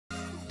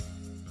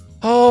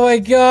my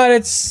god,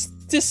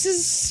 this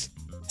is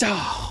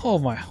oh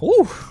my,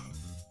 ooh.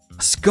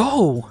 Let's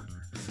go.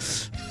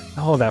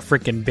 Oh, that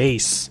freaking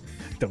bass.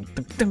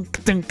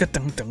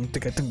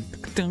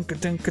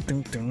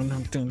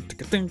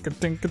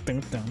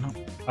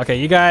 Okay,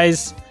 you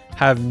guys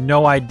have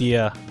no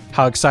idea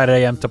how excited I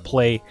am to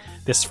play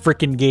this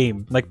freaking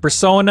game. Like,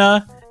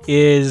 Persona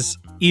is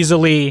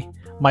easily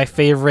my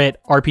favorite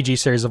RPG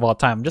series of all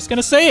time. I'm just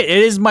gonna say it.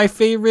 It is my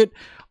favorite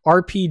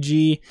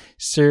RPG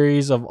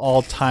series of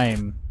all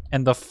time.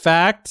 And the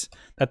fact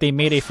that they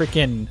made a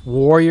freaking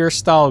warrior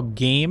style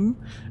game,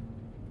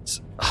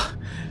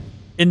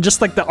 and just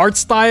like the art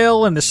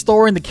style and the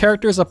story and the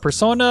characters of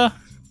Persona,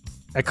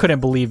 I couldn't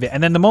believe it.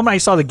 And then the moment I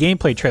saw the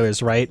gameplay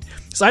trailers, right?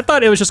 So I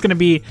thought it was just gonna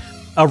be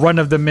a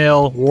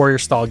run-of-the-mill warrior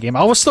style game.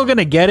 I was still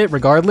gonna get it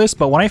regardless,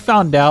 but when I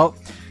found out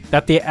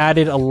that they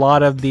added a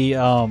lot of the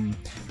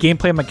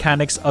gameplay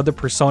mechanics of the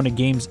Persona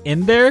games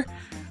in there,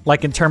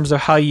 like in terms of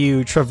how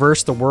you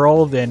traverse the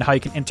world and how you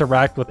can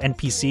interact with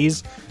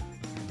NPCs,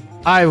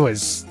 I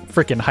was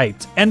freaking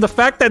hyped. And the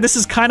fact that this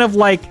is kind of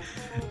like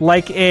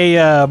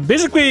a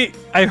basically,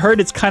 I heard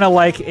it's kind of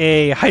like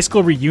a high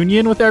school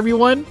reunion with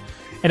everyone,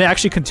 and it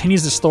actually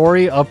continues the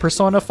story of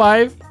Persona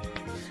 5.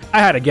 I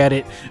had to get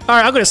it. All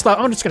right, I'm gonna stop.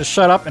 I'm just gonna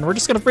shut up, and we're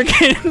just gonna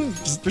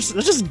freaking let's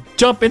just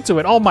jump into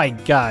it. Oh my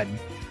god,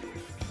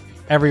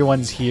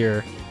 everyone's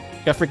here.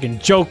 Got freaking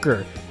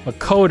Joker,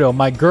 Makoto,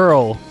 my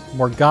girl,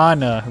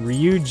 Morgana,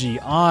 Ryuji,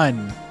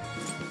 An.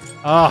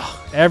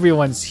 Oh,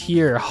 everyone's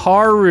here.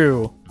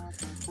 Haru.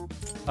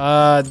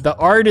 The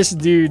artist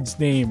dude's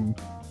name.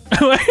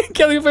 I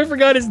can't believe I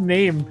forgot his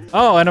name.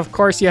 Oh, and of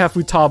course you have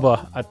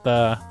Futaba at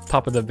the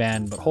top of the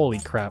band, but holy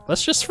crap.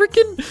 Let's just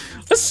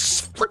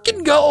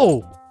freaking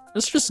go.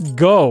 Let's just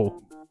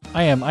go.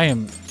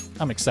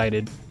 I'm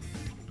excited.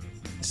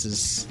 This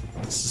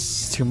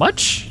is too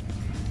much.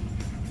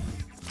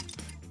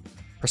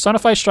 Persona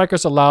 5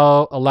 Strikers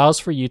allows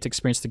for you to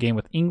experience the game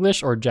with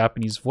English or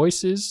Japanese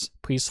voices.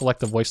 Please select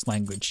the voice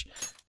language.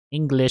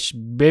 English,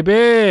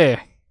 baby.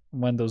 I'm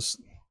one of those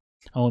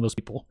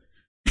people.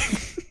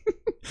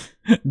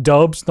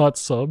 Dubs, not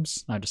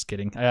subs. No, I'm just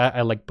kidding.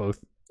 I like both.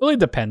 It really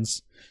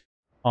depends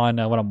on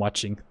what I'm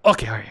watching.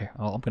 Okay, all right, here.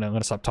 Oh, I'm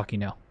gonna stop talking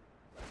now.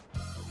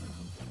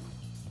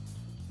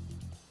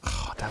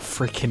 Oh, that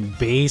freaking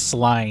bass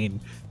line.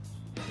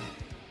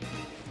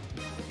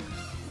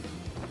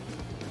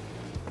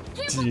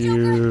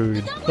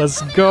 Dude,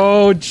 let's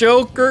go,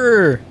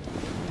 Joker!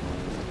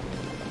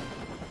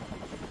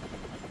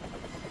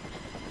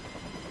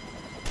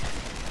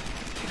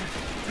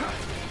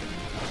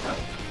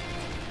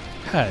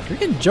 God,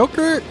 freaking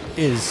Joker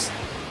is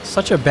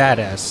such a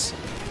badass.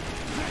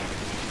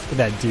 Look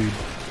at that dude.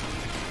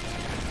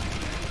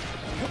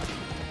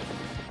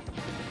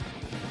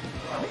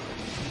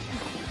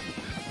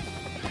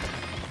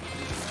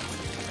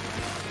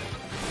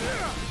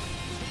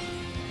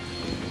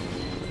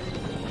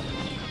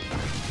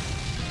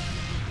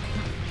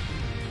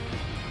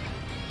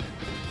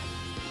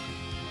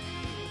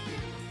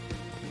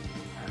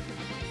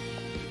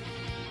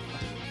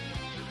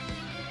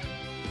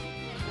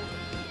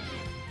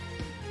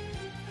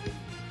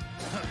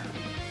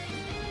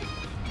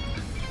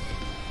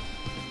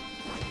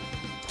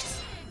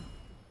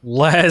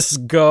 Let's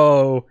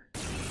go.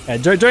 Yeah,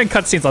 during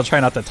cutscenes, I'll try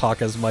not to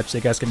talk as much so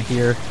you guys can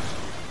hear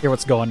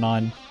what's going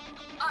on.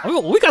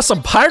 Oh, we got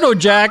some Pyro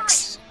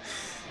Jacks.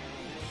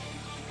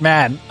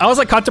 Man, I was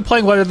like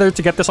contemplating whether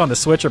to get this on the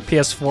Switch or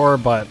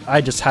PS4, but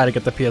I just had to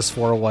get the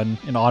PS4 one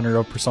in honor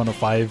of Persona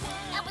 5.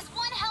 That was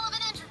one hell of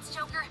an entrance,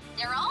 Joker.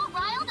 They're all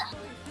riled up.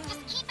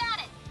 Just keep at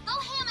it. Go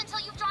ham until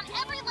you've drawn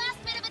every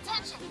last bit of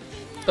attention.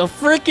 The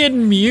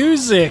freaking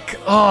music.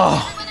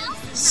 Oh,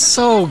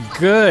 so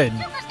good.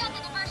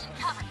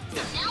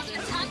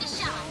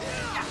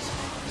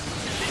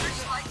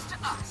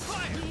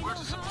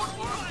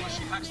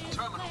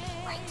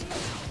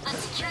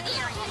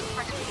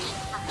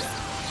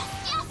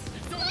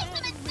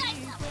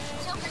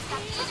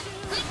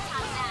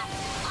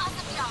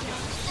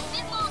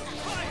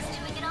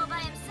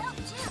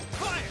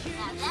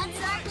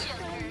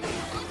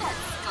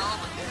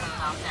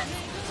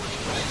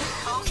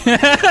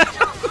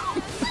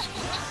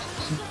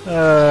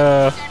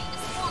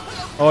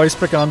 Always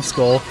pick on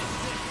Skull.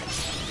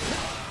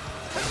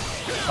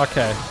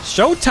 Okay,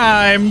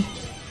 showtime!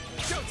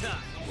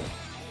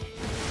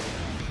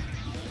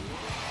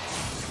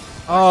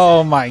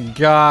 Oh my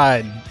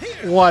god.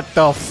 What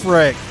the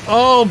frick?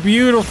 Oh,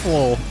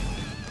 beautiful.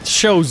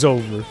 Show's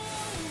over.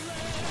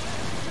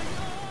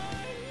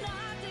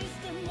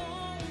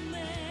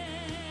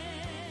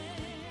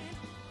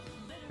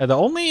 The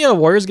only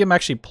Warriors game I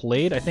actually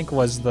played, I think,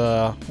 was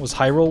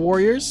Hyrule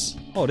Warriors.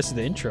 Oh, this is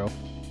the intro.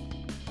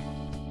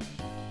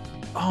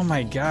 Oh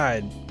my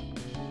god.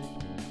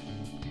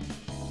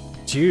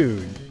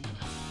 Dude.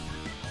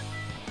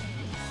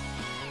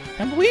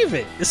 Can't believe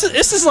it. This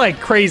is like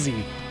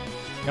crazy.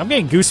 I'm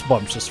getting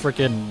goosebumps just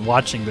freaking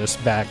watching this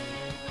back.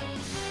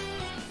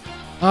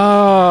 Oh,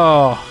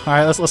 all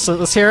right.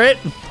 Let's hear it.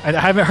 I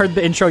haven't heard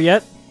the intro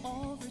yet.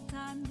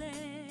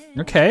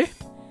 Okay.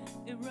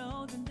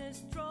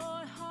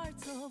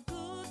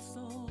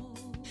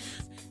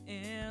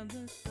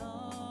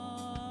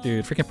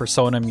 Dude, freaking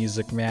Persona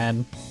music,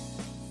 man.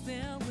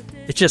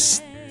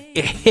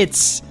 It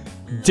hits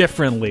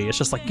differently. It's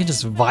just like, you can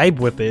just vibe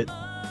with it.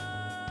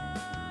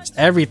 Just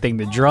everything.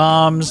 The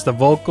drums, the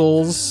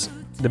vocals,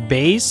 the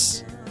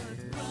bass.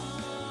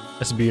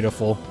 It's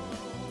beautiful.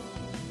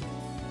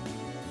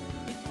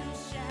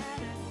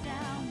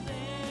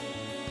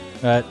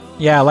 But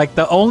yeah, like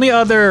the only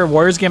other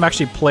Warriors game I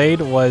actually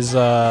played was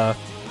not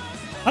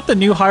the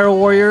new Hyrule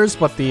Warriors,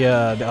 but the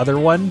other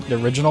one, the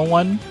original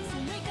one.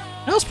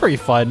 That was pretty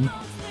fun.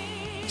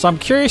 So I'm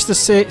curious to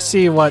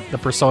see what the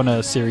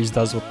Persona series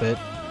does with it.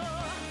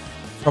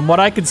 From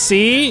what I could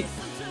see,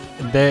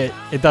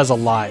 it does a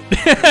lot.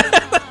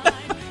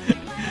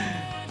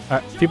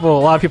 A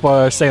lot of people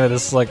are saying that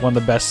this is like one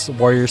of the best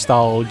warrior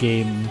style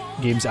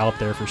games out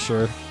there for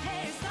sure.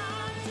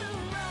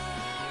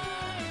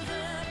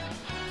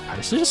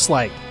 It's just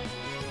like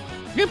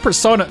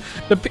Persona.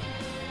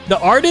 The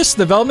artist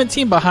development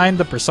team behind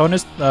the Persona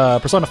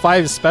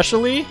 5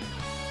 especially,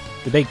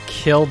 they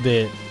killed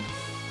it.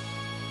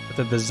 With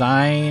the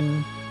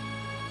design,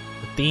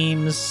 the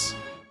themes.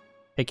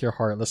 Take your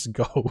heart. Let's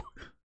go.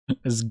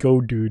 Let's go,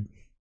 dude.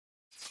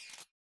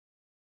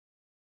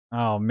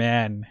 Oh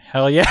man,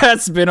 hell yeah!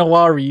 It's been a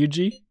while,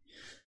 Ryuji.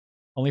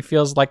 Only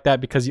feels like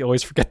that because you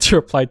always forget to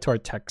reply to our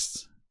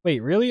texts.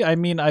 Wait, really? I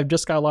mean, I've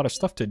just got a lot of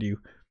stuff to do.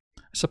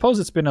 I suppose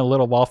it's been a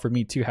little while for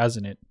me too,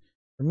 hasn't it?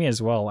 For me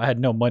as well. I had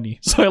no money,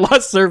 so I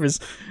lost service.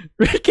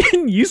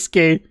 Freaking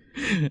Yusuke.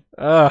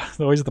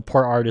 Always the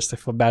poor artist. I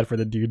feel bad for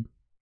the dude.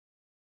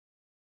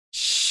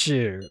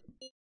 Shoot.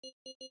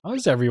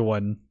 How's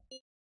everyone?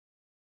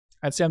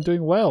 I'd say I'm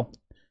doing well.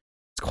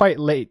 It's quite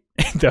late,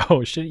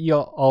 though. Shouldn't you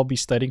all be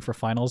studying for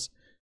finals?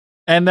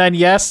 And then,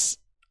 yes,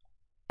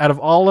 out of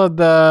all of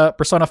the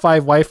Persona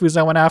 5 waifus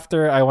I went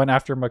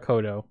after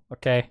Makoto,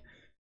 okay?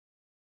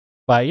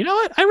 But you know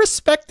what? I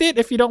respect it.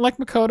 If you don't like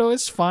Makoto,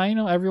 it's fine.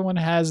 Everyone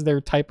has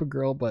their type of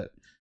girl, but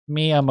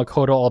me, I'm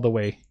Makoto all the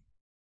way.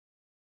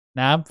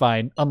 Nah, I'm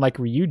fine. Unlike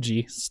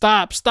Ryuji.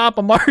 Stop,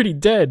 I'm already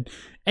dead.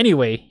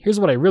 Anyway, here's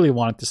what I really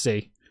wanted to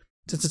say.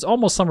 Since it's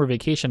almost summer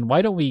vacation,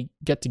 why don't we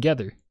get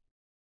together?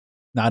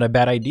 Not a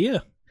bad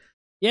idea.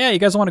 Yeah, you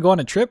guys want to go on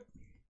a trip?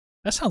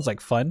 That sounds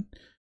like fun.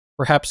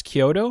 Perhaps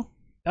Kyoto?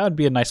 That would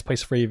be a nice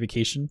place for a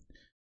vacation.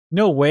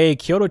 No way,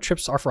 Kyoto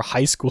trips are for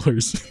high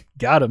schoolers.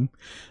 Got him.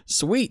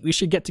 Sweet, we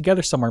should get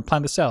together somewhere and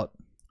plan this out.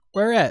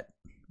 Where at?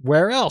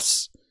 Where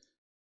else?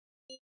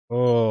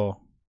 Oh,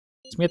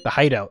 it's me at the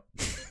hideout.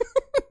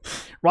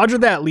 Roger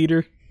that,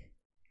 leader.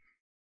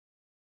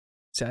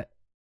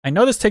 I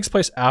know this takes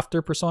place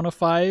after Persona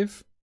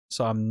 5,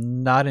 so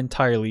I'm not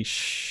entirely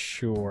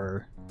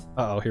sure.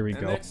 Uh-oh, here we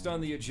go. Next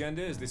on the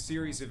agenda is the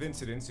series of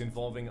incidents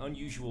involving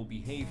unusual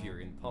behavior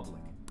in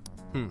public.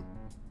 Oh,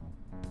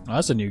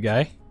 that's a new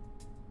guy.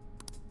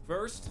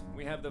 First,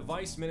 we have the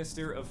Vice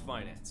Minister of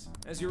Finance.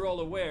 As you're all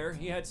aware,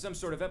 he had some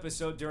sort of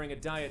episode during a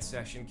diet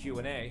session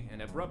Q&A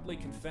and abruptly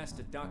confessed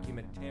to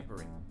document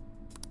tampering.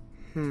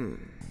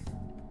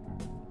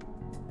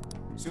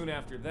 Soon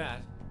after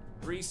that,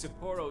 3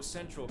 Sapporo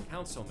Central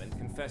councilmen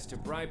confessed to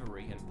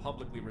bribery and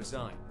publicly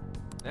resigned.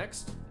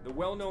 Next, the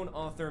well-known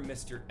author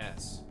Mr.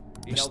 S.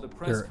 He held a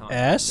press conference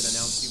that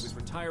announced he was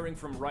retiring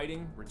from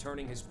writing,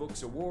 returning his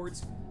book's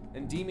awards,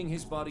 and deeming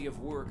his body of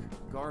work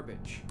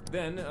garbage.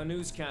 Then, a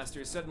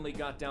newscaster suddenly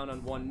got down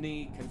on one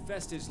knee,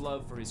 confessed his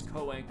love for his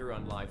co-anchor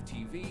on live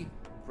TV,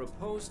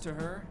 proposed to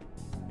her,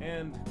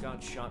 and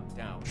got shot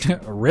down.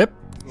 Rip.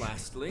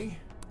 Lastly,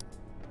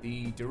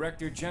 the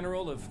Director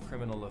General of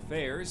Criminal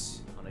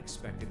Affairs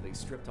unexpectedly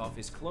stripped off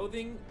his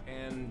clothing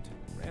and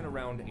ran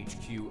around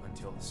HQ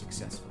until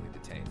successfully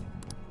detained.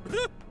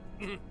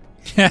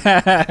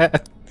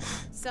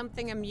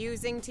 Something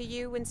amusing to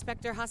you,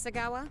 Inspector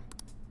Hasegawa?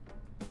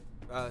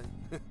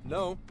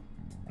 No.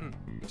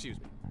 Excuse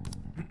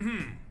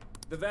me.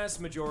 The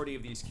vast majority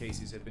of these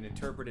cases have been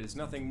interpreted as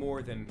nothing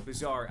more than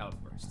bizarre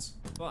outbursts.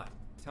 But,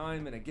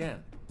 time and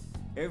again,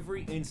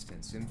 every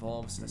instance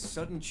involves a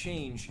sudden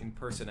change in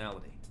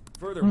personality.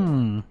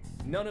 Furthermore,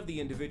 none of the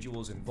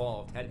individuals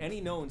involved had any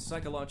known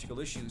psychological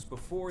issues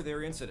before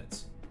their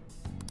incidents.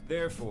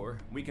 Therefore,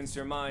 we can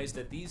surmise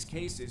that these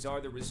cases are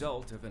the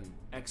result of an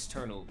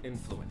external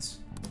influence.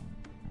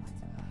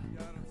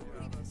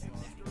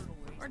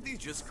 Aren't these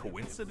just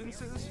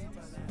coincidences?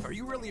 Are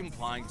you really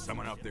implying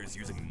someone out there is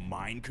using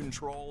mind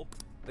control?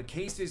 The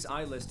cases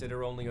I listed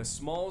are only a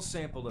small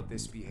sample of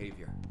this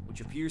behavior,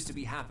 which appears to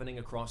be happening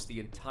across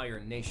the entire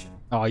nation.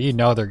 Oh, you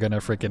know they're gonna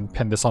freaking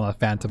pin this on the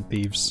Phantom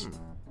Thieves.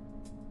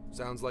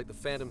 Sounds like the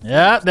Phantom Thieves.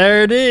 Yeah,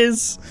 there it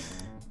is.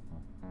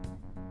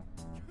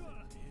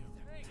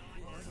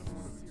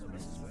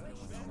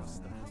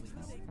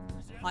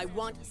 I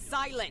want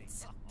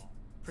silence.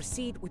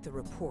 Proceed with the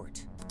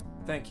report.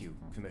 Thank you,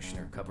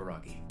 Commissioner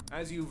Kaburagi.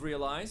 As you've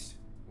realized,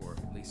 or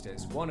at least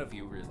as one of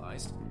you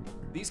realized,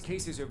 these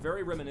cases are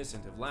very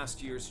reminiscent of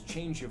last year's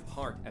change of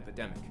heart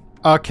epidemic.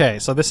 Okay,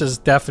 so this is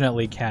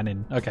definitely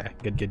canon. Okay,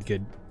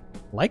 good.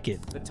 Like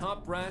it. The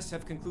top brass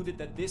have concluded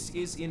that this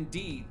is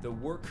indeed the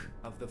work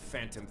of the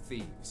Phantom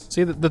Thieves.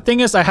 See, the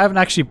thing is, I haven't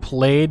actually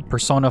played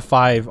Persona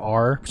 5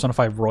 Persona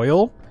 5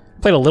 Royal,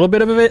 played a little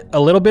bit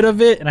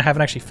of it, and I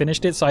haven't actually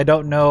finished it, so I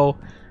don't know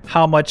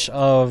how much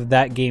of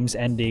that game's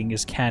ending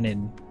is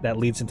canon that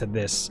leads into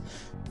this.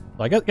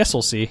 So I guess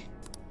we'll see.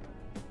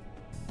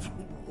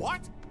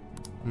 What?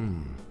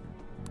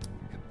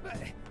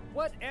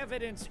 What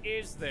evidence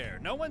is there?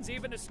 No one's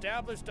even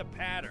established a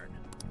pattern.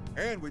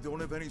 And we don't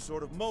have any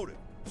sort of motive.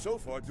 So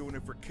far, doing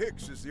it for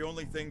kicks is the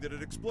only thing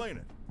that'd explain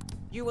it.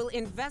 You will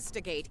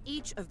investigate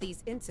each of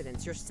these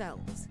incidents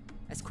yourselves,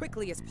 as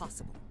quickly as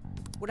possible.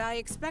 What I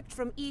expect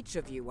from each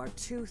of you are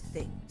two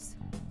things.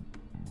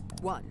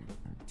 1,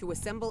 to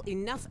assemble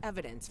enough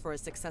evidence for a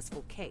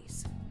successful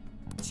case.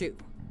 2,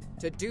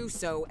 to do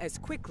so as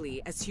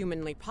quickly as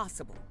humanly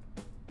possible.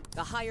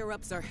 The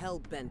higher-ups are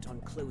hell-bent on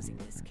closing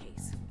this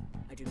case.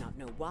 I do not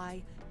know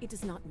why. It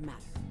does not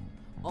matter.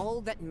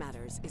 All that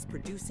matters is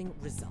producing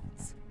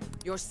results.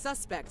 Your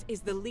suspect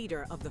is the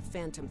leader of the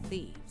Phantom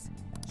Thieves.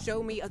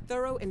 Show me a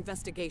thorough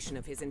investigation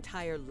of his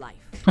entire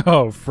life.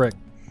 Oh, frick.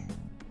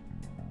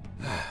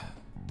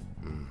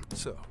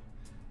 So,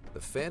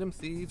 the Phantom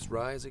Thieves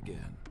rise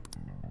again.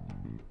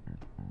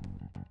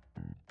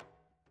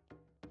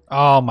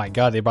 Oh my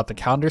god, they brought the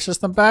calendar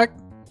system back?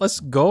 Let's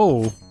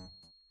go.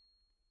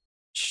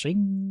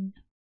 Shing.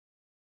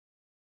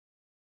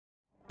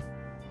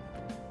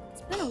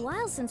 It's been a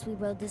while since we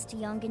rode this to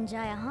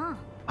Yongenjaya, huh?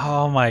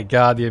 Oh my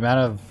god, the amount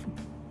of...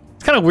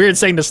 It's kind of weird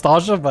saying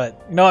nostalgia,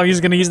 but no, I'm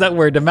just gonna use that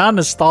word. The amount of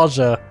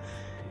nostalgia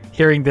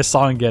hearing this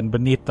song again,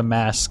 Beneath the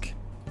Mask.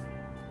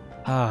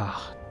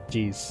 Ah,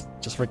 jeez.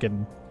 Just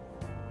freaking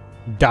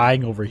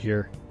dying over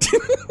here.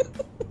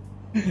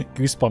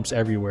 Goosebumps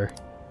everywhere.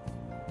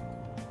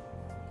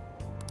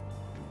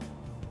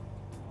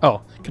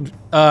 Oh,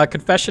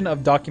 confession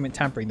of document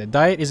tampering. The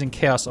Diet is in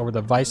chaos over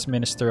the Vice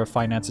Minister of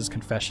Finance's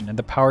confession, and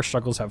the power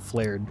struggles have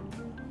flared.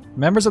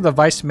 Members of the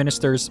Vice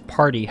Minister's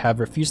party have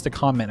refused to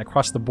comment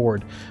across the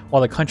board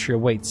while the country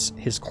awaits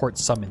his court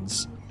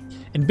summons.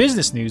 In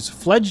business news,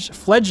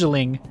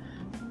 fledgling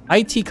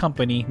IT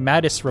company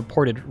Mattis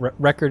reported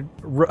record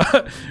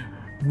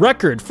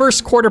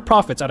first quarter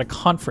profits at a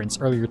conference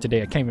earlier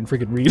today. I can't even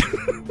freaking read.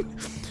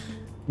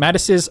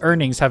 Mattis's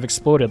earnings have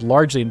exploded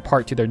largely in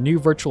part to their new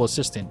virtual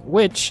assistant,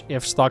 which,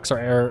 if stocks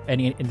are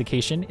any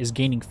indication, is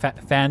gaining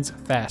fans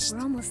fast.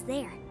 We're almost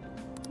there.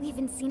 We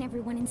haven't seen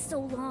everyone in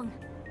so long.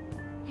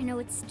 I know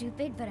it's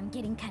stupid, but I'm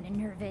getting kind of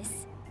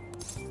nervous.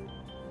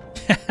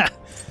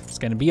 It's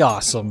gonna be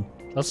awesome.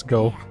 Let's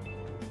go. Yeah.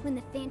 When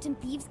the Phantom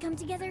Thieves come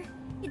together,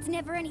 it's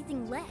never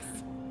anything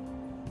less.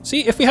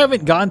 See, if we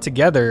haven't gotten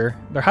together,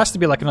 there has to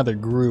be like another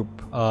group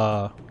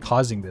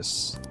causing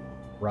this,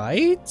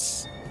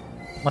 right?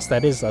 Unless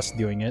that is us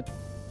doing it.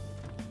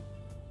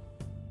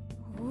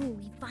 Oh,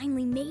 we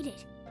finally made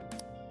it.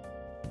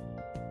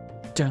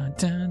 Dun,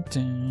 dun,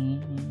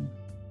 dun.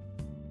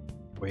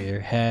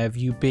 Where have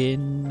you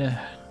been?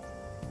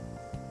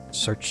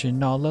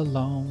 Searching all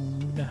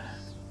alone.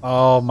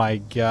 Oh my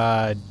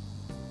god.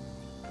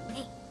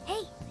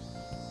 Hey!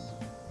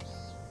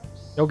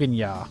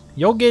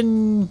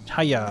 Yogen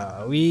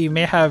Haya. We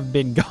may have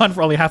been gone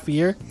for only half a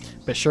year,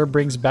 but sure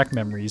brings back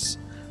memories.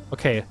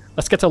 Okay,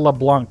 let's get to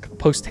LeBlanc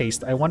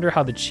post-haste. I wonder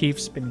how the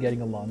Chief's been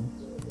getting along.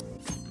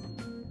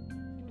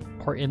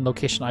 Important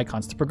location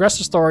icons. To progress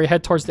the story,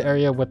 head towards the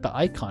area with the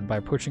icon. By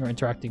approaching or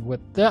interacting with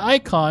the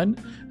icon,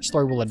 the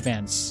story will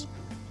advance.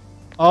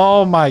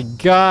 Oh my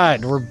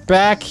god, we're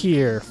back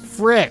here.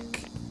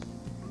 Frick.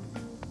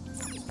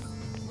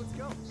 Let's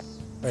go.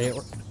 Wait,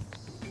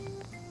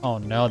 oh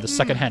no, the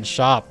secondhand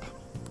shop.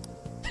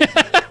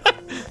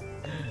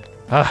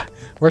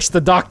 Where's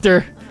the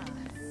doctor?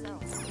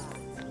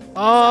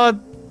 Oh,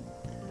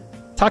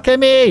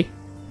 Takemi!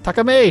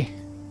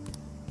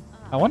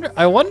 I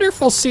wonder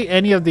if we'll see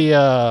any of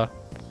the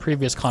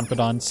previous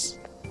confidants.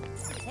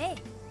 Hey!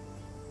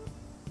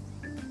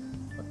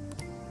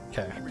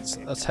 Okay,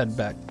 let's head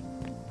back.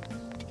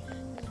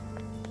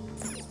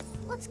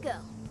 Let's go.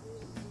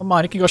 Come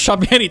on, you can go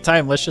shopping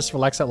anytime. Let's just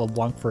relax at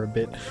LeBlanc for a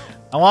bit.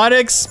 I want to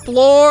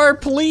explore,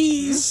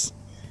 please!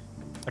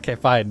 Okay,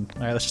 fine.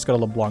 Alright, let's just go to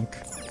LeBlanc.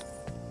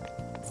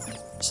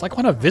 Just like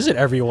want to visit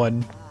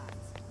everyone.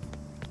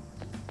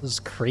 This is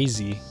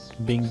crazy,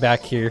 being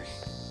back here.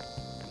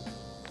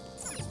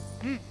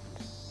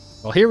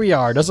 Well, here we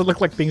are. Doesn't look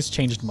like things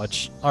changed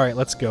much. Alright,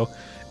 let's go.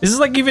 This is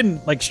like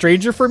even like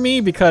stranger for me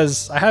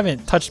because I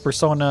haven't touched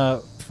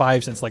Persona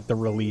 5 since like the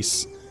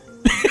release.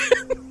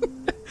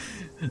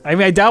 I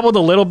mean, I dabbled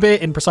a little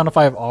bit in Persona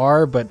 5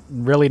 R, but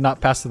really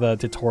not past the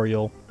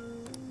tutorial.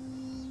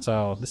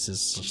 So, this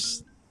is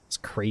just, it's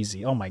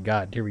crazy. Oh my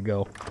god, here we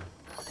go.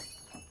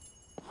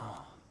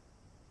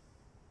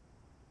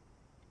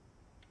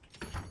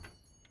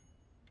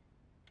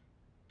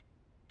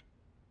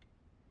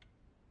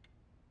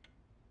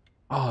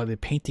 Oh, the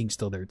painting's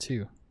still there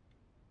too.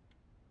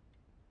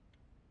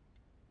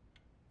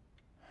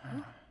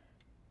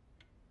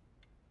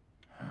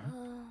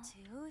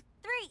 Two,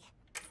 three.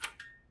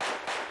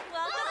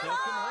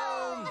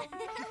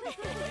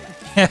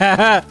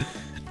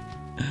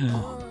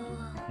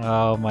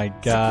 Oh my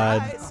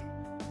god. Surprise!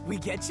 We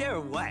get you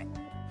or what?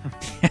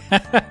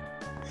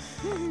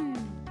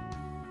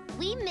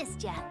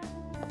 missed ya.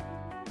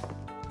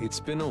 It's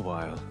been a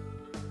while.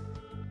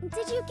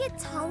 Did you get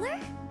taller?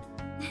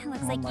 Looks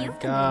Oh like my you've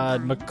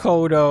god, been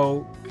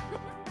Makoto.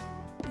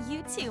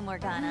 You too,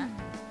 Morgana.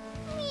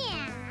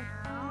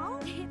 Meow.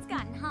 It's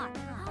gotten hot.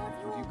 How have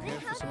you all You care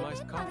for some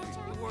iced coffee?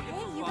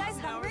 Hey, you guys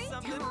hungry?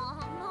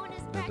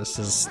 This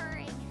is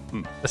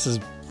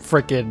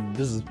freaking.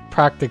 This is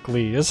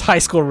practically this high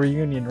school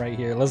reunion right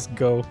here. Let's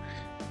go.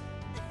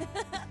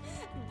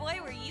 Boy,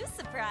 were you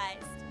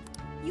surprised.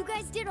 You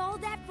guys did all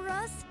that for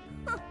us?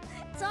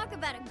 Talk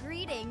about a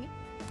greeting.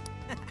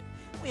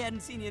 We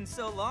hadn't seen you in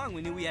so long,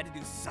 we knew we had to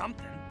do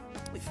something.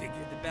 We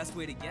figured the best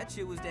way to get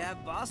you was to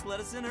have Boss let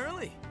us in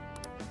early.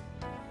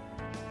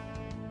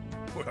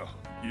 Well,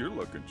 you're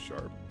looking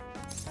sharp.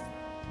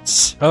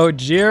 Oh,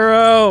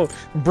 Jiro!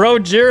 Bro,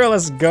 Jiro,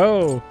 let's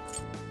go.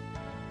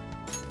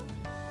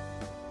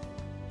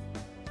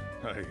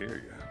 I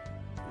hear you.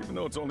 Even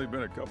though it's only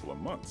been a couple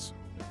of months,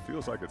 it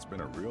feels like it's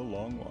been a real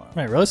long while.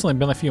 Wait, really? It's only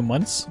been a few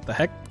months? What the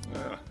heck?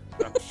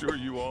 I'm sure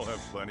you all have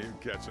plenty of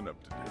catching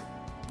up to do.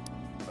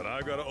 But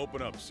I've got to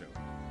open up soon.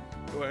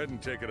 Go ahead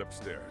and take it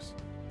upstairs.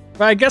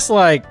 But I guess,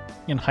 like,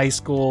 in high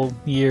school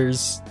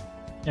years,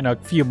 you know, a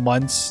few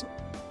months,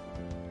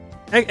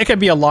 it can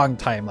be a long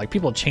time. Like,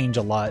 people change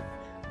a lot,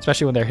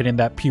 especially when they're hitting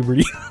that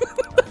puberty.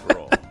 After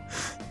all,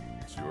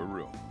 it's your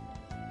room.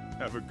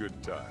 Have a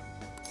good time.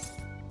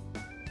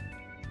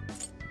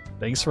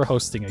 Thanks for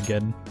hosting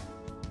again.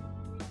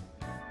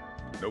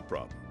 No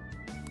problem.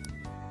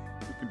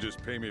 You can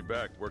just pay me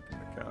back working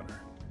the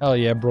counter. Oh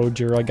yeah, bro,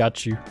 Jiro, I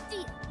got you.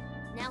 Deal.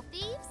 Now,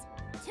 thieves,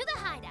 to the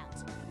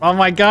hideout. Oh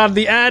my god,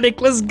 the attic,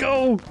 let's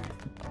go!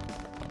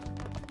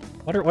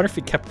 What if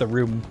we kept the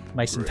room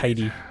nice and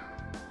tidy?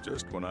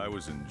 Just when I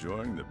was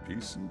enjoying the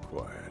peace and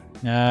quiet.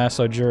 Ah,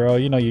 so Jiro,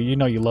 you know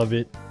you love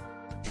it.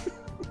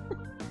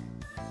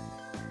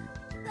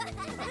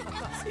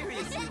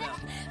 Seriously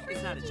though,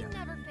 it's not a joke.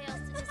 Never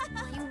fails to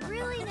disappoint. You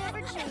really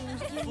never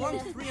changed. I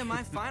flunked 3 of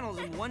my finals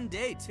in one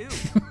day, too.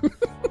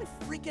 I'm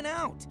freaking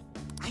out.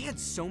 I had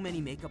so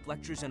many makeup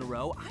lectures in a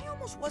row, I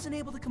almost wasn't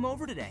able to come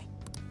over today.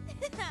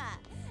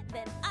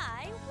 Then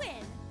I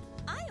win.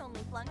 I only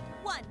flunked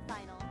 1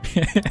 final.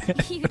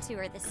 You two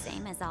are the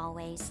same as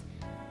always.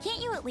 Can't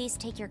you at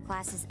least take your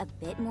classes a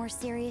bit more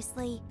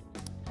seriously?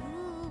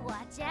 Ooh,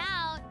 watch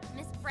out.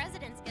 Miss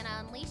President's gonna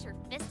unleash her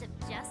fist of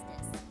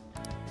justice.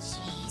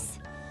 Jeez.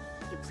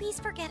 You please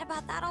forget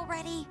about that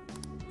already.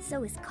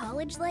 So is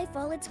college life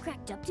all it's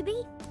cracked up to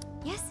be?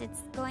 Yes,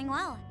 it's going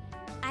well.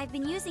 I've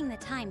been using the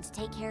time to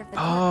take care of the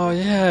Oh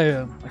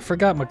yeah, I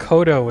forgot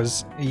Makoto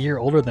was a year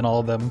older than all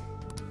of them.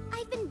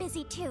 I've been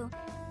busy too,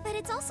 but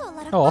it's also a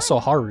lot of Oh, fun. also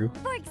Haru.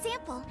 For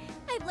example,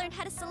 I've learned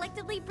how to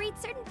selectively breed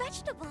certain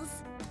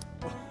vegetables.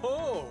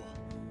 Oh,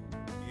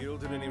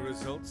 yielded any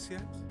results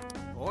yet?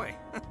 Boy,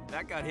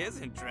 that got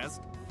his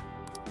interest.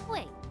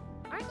 Wait,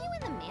 aren't you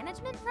in the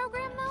management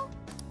program, though?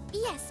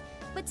 Yes,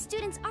 but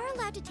students are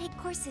allowed to take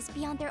courses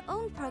beyond their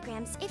own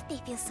programs if they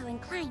feel so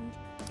inclined.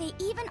 They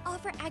even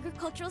offer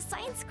agricultural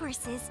science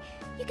courses.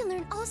 You can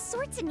learn all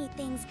sorts of neat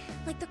things,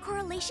 like the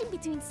correlation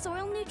between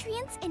soil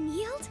nutrients and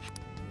yield.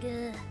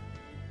 Gah.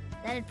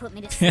 That'd put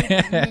me to sleep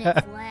in a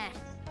minute flat.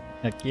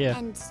 Heck yeah.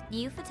 And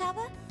you,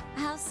 Futaba?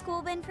 How's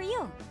school been for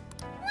you?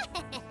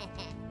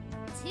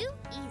 Too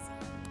easy.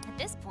 At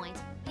this point,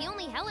 the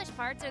only hellish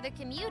parts are the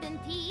commute and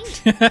PE.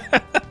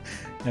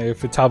 Hey,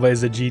 Futaba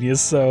is a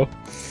genius, so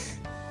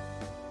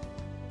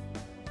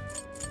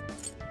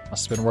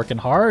must have been working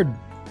hard.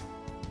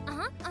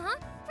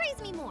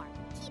 Praise me more.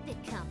 Keep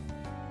it coming.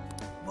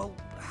 Well,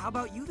 how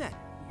about you then?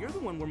 You're the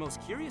one we're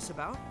most curious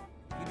about.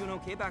 You doing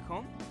okay back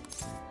home?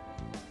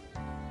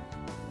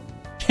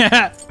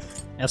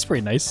 That's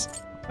pretty nice.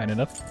 Fine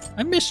enough.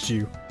 I missed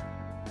you,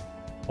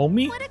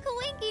 homie. What a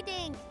coinky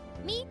dink.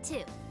 Me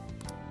too.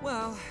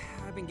 Well,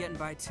 I've been getting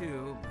by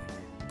too.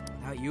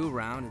 Without you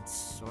around, it's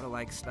sort of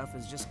like stuff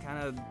is just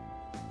kind of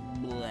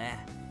bleh.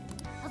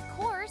 Of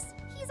course.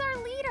 He's our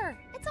leader.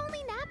 It's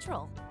only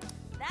natural.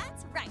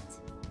 That's right.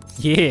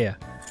 Yeah.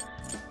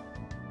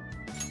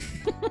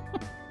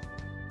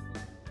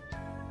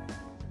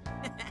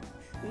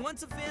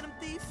 Once a phantom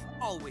thief,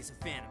 always a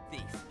phantom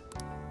thief.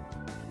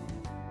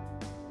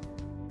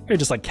 I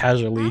just like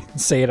casually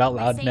say it out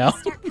loud Say now. you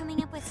start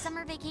coming up with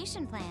summer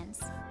vacation plans.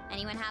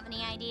 Anyone have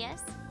any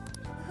ideas?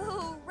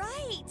 Oh,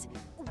 right.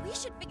 We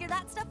should figure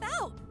that stuff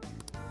out.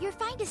 You're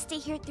fine to stay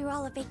here through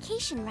all of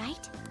vacation,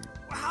 right?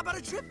 Well, how about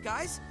a trip,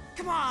 guys?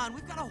 Come on,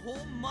 we've got a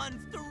whole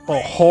month to A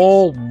race.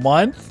 whole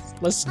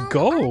month? Let's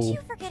go. Aren't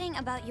you forgetting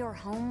about your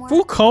homework?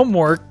 Full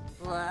homework.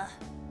 Blah.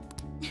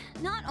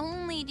 Not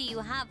only do you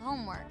have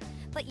homework,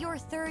 but you're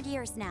 3rd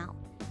years now.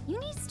 You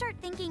need to start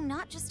thinking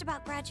not just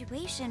about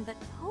graduation, but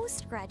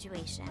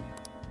post-graduation.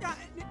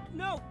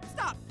 No,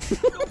 stop.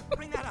 Don't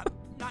bring that up.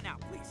 Not now,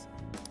 please.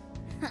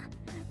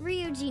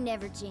 Ryuji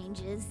never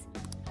changes.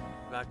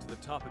 Back to the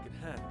topic at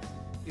hand.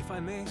 If I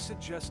may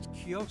suggest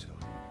Kyoto,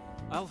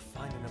 I'll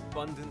find an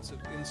abundance of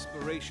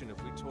inspiration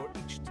if we tour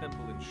each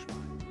temple and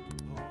shrine.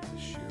 Oh,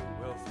 the sheer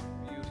wealth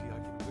of beauty I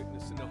can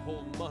witness in a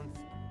whole month.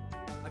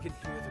 I can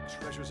hear the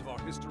treasures of our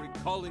history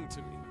calling to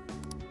me.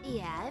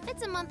 Yeah, if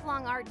it's a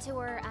month-long art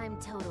tour, I'm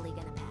totally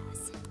gonna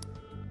pass.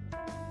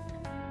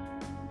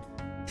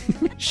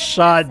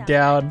 Shot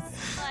down.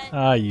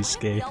 Ah, you We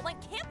skate. all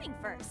went camping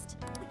first.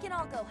 We can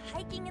all go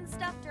hiking and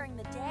stuff during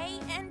the day,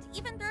 and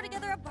even throw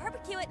together a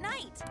barbecue at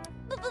night.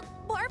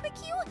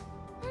 Barbecue?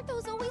 Aren't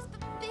those always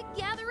big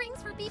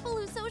gatherings for people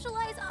who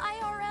socialize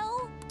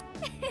IRL?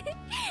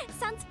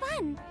 Sounds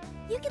fun.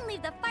 You can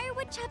leave the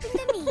firewood chopping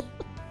to me.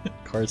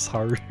 Of course,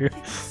 harder. Kick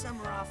the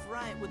summer off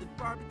right with a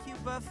barbecue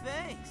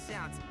buffet.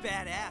 Sounds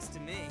badass to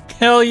me.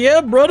 Hell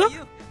yeah, brother.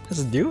 You?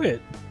 Let's do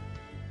it.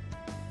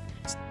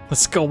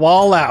 Let's go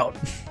all out.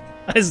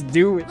 Let's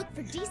do it. Look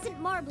for decent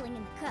marbling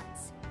in the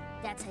cuts.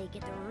 That's how you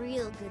get the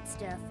real good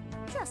stuff.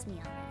 Trust me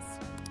on this.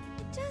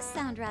 It does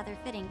sound rather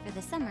fitting for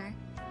the summer.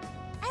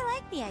 I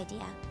like the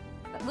idea,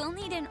 but we'll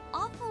need an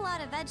awful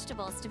lot of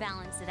vegetables to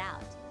balance it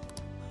out.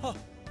 Huh.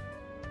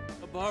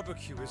 A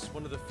barbecue is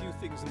one of the few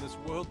things in this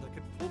world that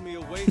could pull me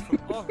away from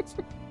art.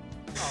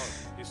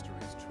 Our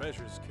history's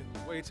treasures can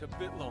wait a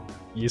bit longer.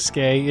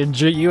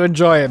 Yusuke, you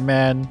enjoy it,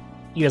 man.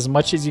 Eat as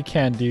much as you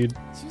can, dude.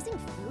 Choosing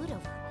food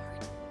over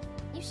art.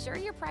 You sure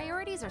your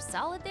priorities are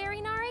solid there,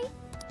 Inari?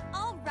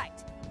 All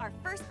right, our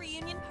first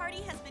reunion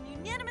party has been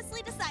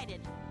unanimously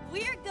decided.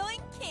 We're going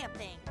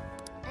camping.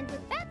 And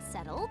with that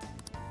settled...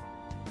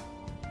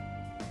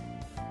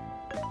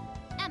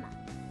 Emma,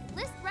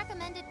 list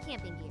recommended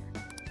camping gear.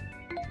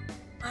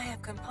 I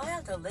have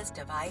compiled a list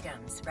of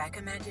items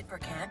recommended for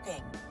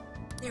camping.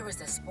 There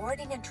was a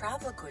sporting and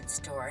travel goods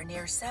store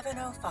near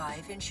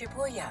 705 in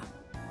Shibuya.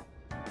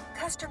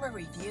 Customer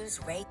reviews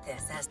rate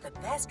this as the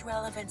best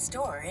relevant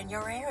store in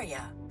your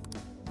area.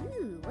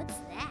 Ooh, what's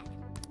that?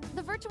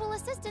 The virtual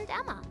assistant,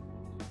 Emma.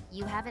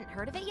 You haven't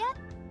heard of it yet?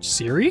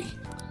 Siri?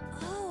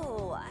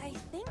 Oh, I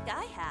think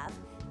I have.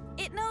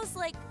 It knows,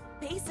 like,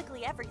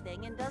 basically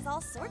everything and does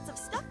all sorts of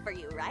stuff for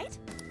you, right?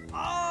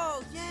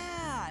 Oh,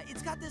 yeah.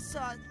 It's got this,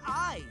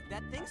 eye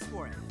that thinks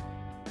for it.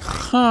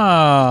 Huh.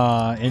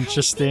 I think you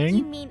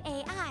Interesting. mean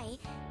AI,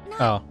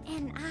 not Oh.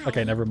 an eye.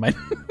 Okay, never mind.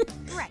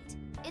 Right.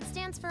 It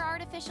stands for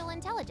artificial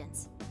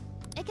intelligence.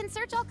 It can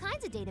search all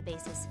kinds of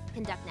databases,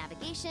 conduct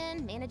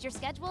navigation, manage your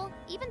schedule,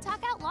 even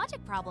talk out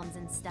logic problems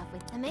and stuff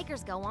with. The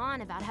makers go on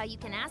about how you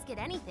can ask it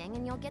anything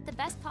and you'll get the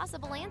best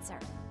possible answer.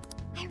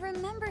 I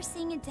remember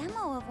seeing a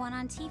demo of one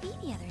on TV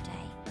the other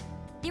day.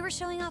 They were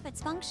showing off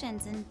its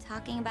functions and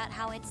talking about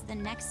how it's the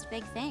next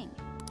big thing.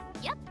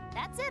 Yep,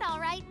 that's it, all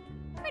right.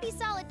 Pretty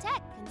solid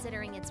tech,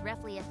 considering it's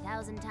roughly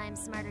 1,000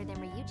 times smarter than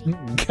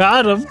Ryuji.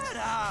 Got him. Shut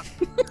up!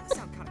 That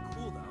sounds kind of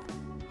cool, though.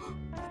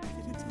 I bet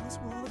it didn't tell us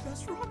where all the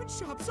best ramen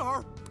shops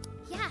are.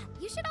 Yeah,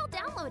 you should all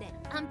download it.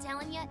 I'm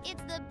telling you,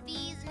 it's the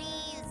bee's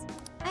knees.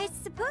 I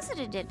suppose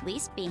it'd at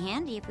least be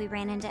handy if we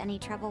ran into any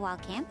trouble while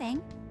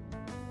camping.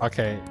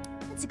 Okay.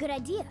 That's a good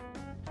idea.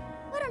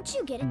 Why don't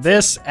you get it?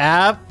 This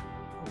app,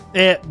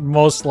 it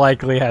most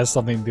likely has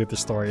something to do with the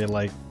story.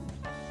 Like,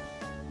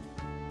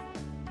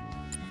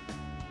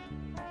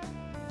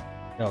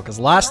 no, because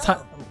last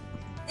time.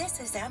 This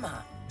is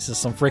Emma. This is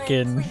some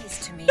freaking.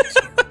 Pleased to meet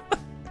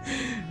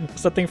you.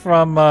 Something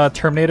from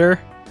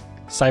Terminator,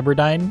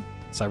 Cyberdyne.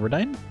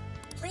 Cyberdyne?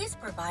 Please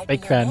provide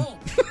Big me fan. your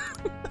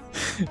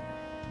name.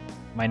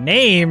 My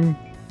name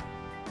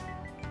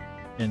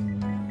in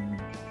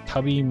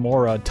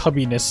Tubbymora,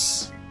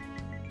 Tubbiness.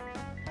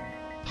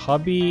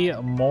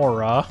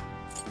 Tubbymora.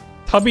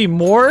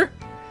 Tubbymore?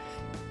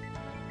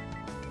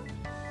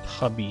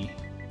 Tubby.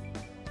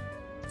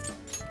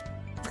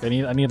 I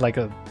need like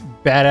a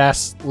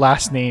badass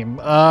last name.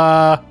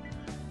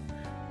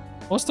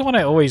 What's the one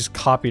I always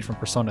copied from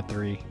Persona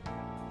 3?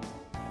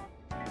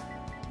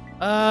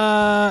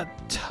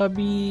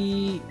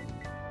 Tubby.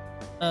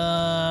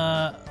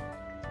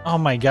 Oh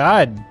my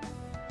god.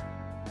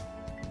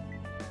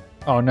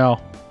 Oh no.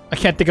 I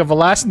can't think of a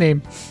last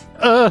name.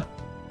 Oh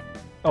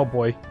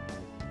boy.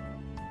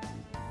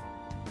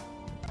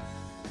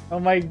 Oh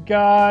my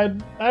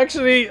god.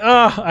 Actually,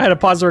 I had to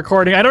pause the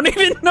recording. I don't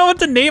even know what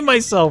to name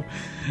myself.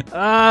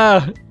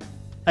 I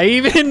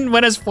even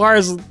went as far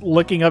as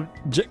looking up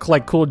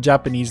like cool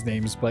Japanese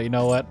names, but you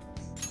know what?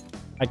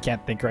 I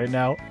can't think right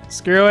now.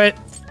 Screw it.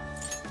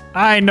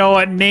 I know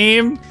what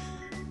name.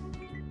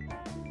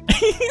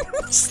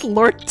 It's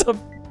Lord Tub.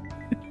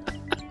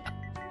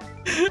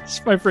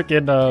 It's my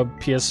freaking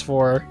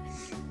PS4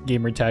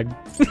 gamer tag.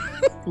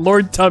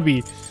 Lord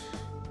Tubby.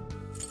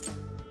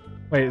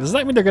 Wait, does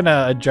that mean they're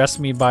gonna address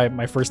me by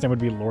my first name would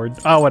be Lord?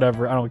 Oh,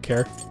 whatever. I don't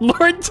care.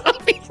 Lord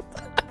Tubby.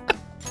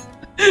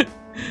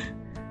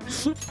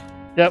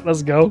 Yep,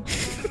 let's go.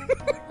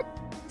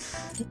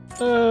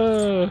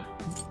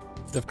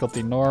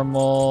 Difficulty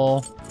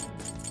normal.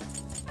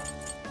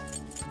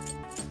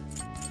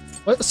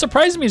 What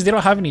surprised me is they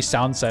don't have any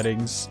sound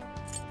settings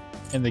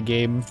in the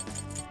game.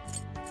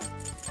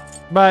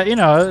 But, you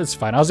know, it's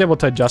fine. I was able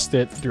to adjust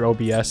it through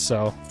OBS,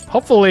 so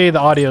hopefully the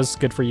audio is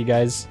good for you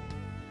guys.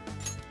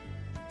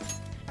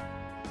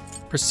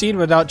 Proceed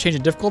without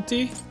changing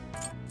difficulty?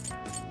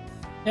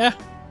 Yeah.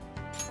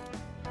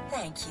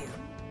 Thank you.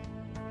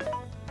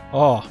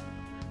 Oh,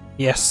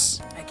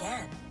 yes.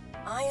 Again.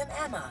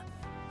 Emma,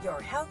 your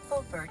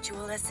helpful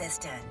virtual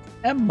assistant.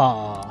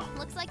 Emma.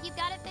 Looks like you've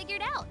got it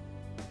figured out.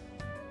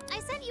 I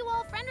sent you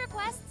all friend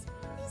requests.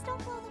 Please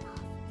don't blow them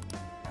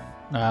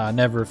off.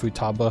 Never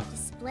Futaba.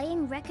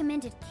 Displaying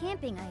recommended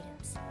camping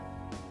items.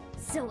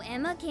 So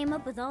Emma came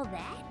up with all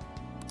that?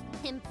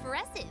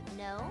 Impressive,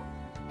 no?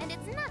 And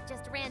it's not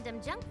just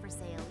random junk for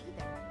sale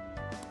either.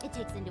 It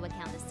takes into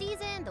account the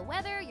season, the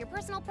weather, your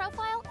personal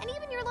profile, and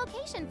even your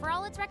location for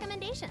all its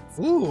recommendations.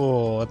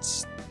 Ooh,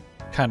 that's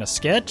kind of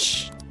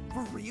sketch.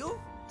 For real?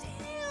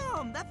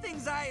 Damn, that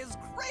thing's eye is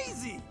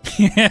crazy.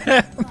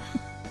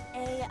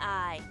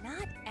 AI,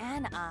 not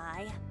an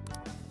eye.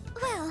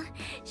 Well,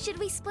 should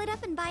we split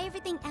up and buy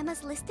everything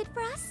Emma's listed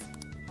for us?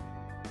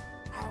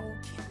 Oh,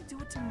 can't we do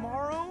it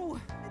tomorrow?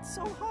 It's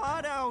so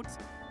hot out.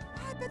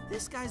 I bet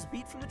this guy's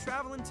beat from the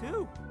traveling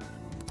too.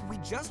 We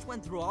just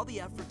went through all the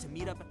effort to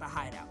meet up at the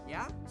hideout,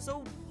 yeah?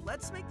 So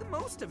let's make the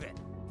most of it.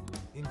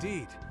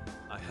 Indeed.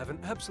 I have an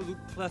absolute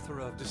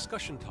plethora of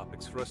discussion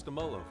topics for us to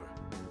mull over.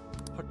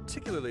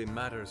 Particularly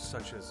matters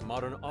such as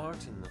modern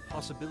art and the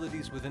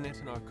possibilities within it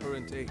in our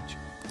current age.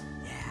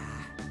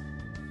 Yeah,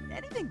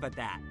 anything but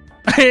that.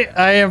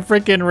 I am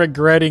freaking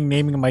regretting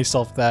naming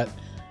myself that.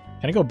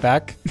 Can I go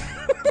back?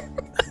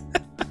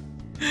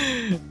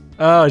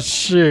 Oh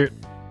shoot.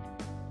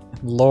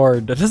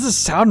 Lord, that doesn't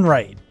sound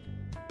right.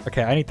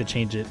 Okay, I need to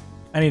change it.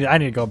 I need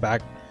to go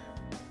back.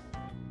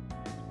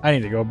 I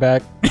need to go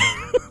back.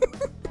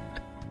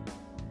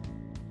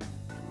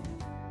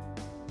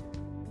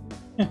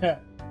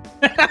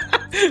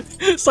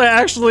 So I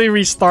actually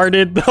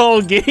restarted the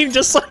whole game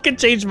just so I could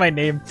change my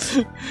name.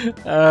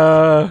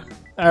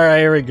 Alright,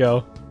 here we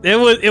go.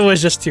 It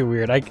was just too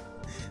weird.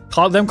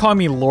 Them calling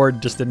me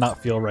Lord just did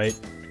not feel right.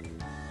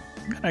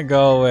 I'm gonna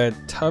go with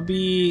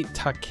Tubby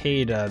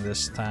Takeda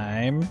this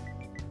time. Did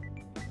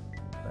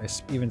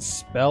I even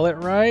spell it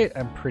right?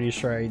 I'm pretty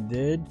sure I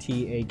did.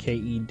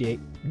 T-A-K-E-D-A.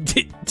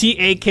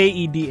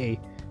 T-A-K-E-D-A.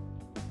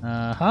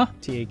 Uh-huh.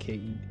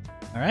 T-A-K-E.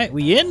 Alright,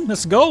 we in?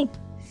 Let's go.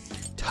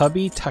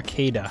 Tubby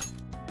Takeda.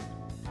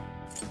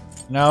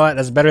 You know what?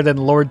 That's better than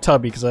Lord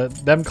Tubby,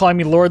 because them calling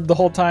me Lord the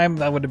whole time,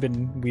 that would have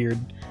been weird.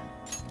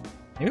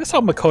 Maybe that's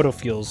how Makoto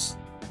feels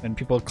when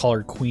people call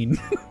her Queen.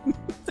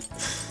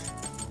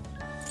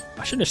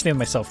 I should have just named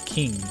myself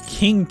King.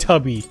 King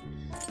Tubby.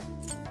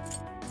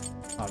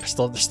 Oh,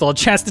 there's still a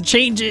chance to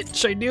change it.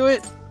 Should I do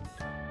it?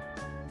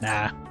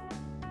 Nah.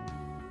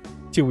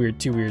 Too weird,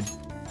 too weird.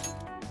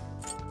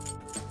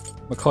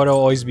 Makoto will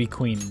always be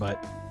Queen,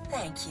 but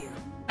Thank you.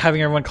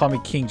 having everyone call me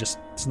King just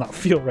does not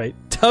feel right.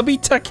 Tubby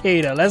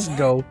Takeda, let's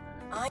go.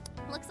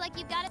 Looks like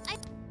you've got it.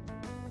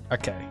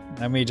 Okay,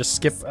 let me just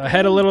skip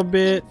ahead a little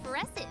bit.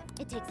 Impressive.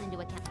 It takes into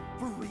account.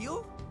 For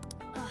real?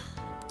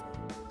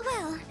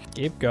 Well,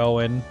 Keep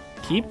going.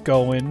 Keep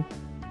going.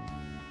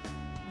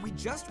 We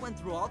just went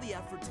through all the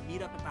effort to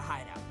meet up at the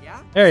hideout,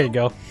 yeah? There you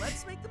go.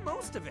 Let's make the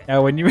most of it.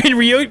 When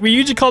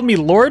Ryuji called me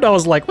Lord, I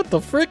was like, what the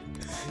frick?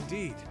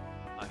 Indeed.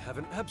 I have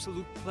an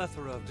absolute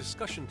plethora of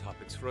discussion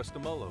topics for us to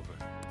mull over.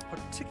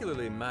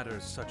 Particularly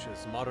matters such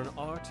as modern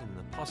art and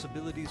the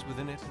possibilities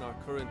within it in our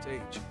current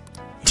age.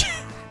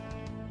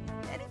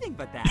 Anything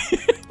but that.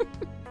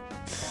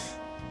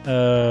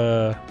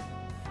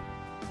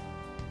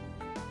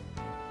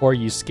 Poor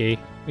Yusuke.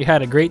 We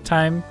had a great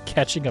time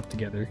catching up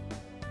together.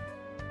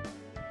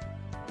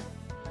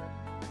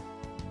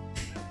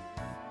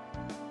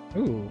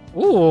 Ooh,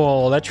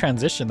 that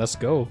transition. Let's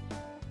go.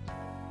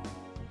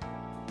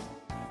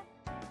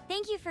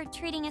 Thank you for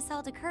treating us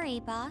all to curry,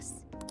 boss.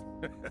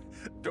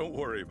 Don't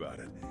worry about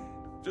it.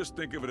 Just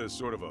think of it as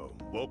sort of a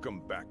welcome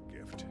back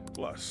gift.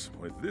 Plus,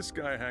 with this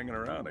guy hanging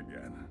around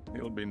again,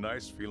 it'll be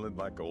nice feeling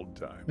like old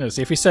times. No,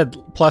 see, if he said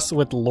plus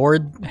with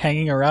Lord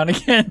hanging around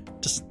again,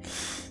 just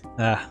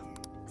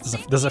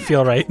doesn't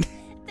feel right.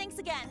 Thanks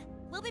again.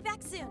 We'll be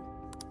back soon.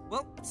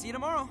 Well, see you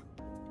tomorrow.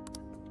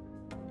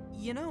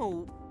 You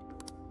know,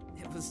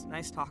 it was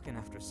nice talking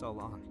after so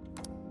long.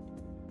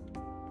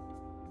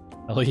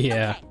 Oh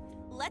yeah. Okay,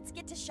 let's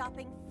get to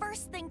shopping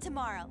first thing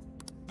tomorrow.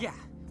 Yeah,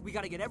 we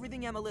gotta get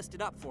everything Emma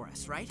listed up for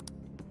us, right?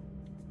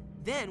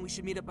 Then we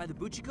should meet up by the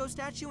Buchiko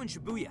statue in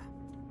Shibuya.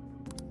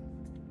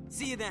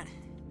 See you then.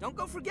 Don't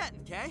go forgetting,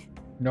 okay?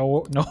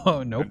 No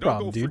problem, Don't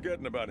go dude.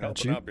 forgetting about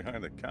helping out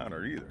behind the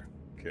counter either,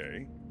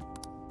 okay?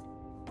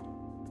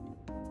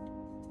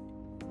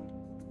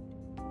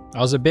 I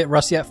was a bit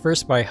rusty at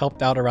first, but I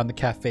helped out around the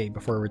cafe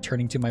before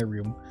returning to my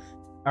room.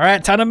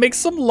 Alright, time to make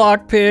some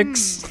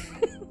lockpicks.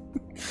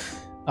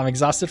 I'm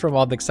exhausted from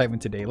all the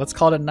excitement today. Let's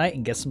call it a night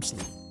and get some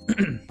sleep.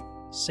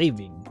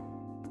 Saving.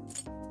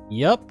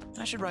 Yup.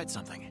 I should write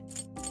something.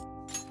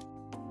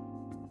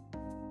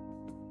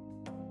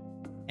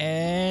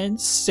 And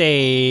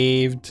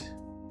saved.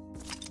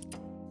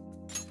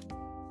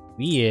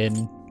 We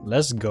in.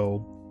 Let's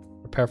go.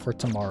 Prepare for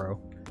tomorrow.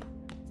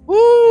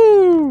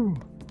 Woo!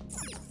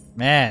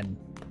 Man.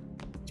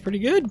 It's pretty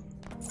good.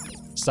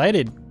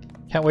 Excited.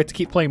 Can't wait to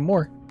keep playing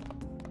more.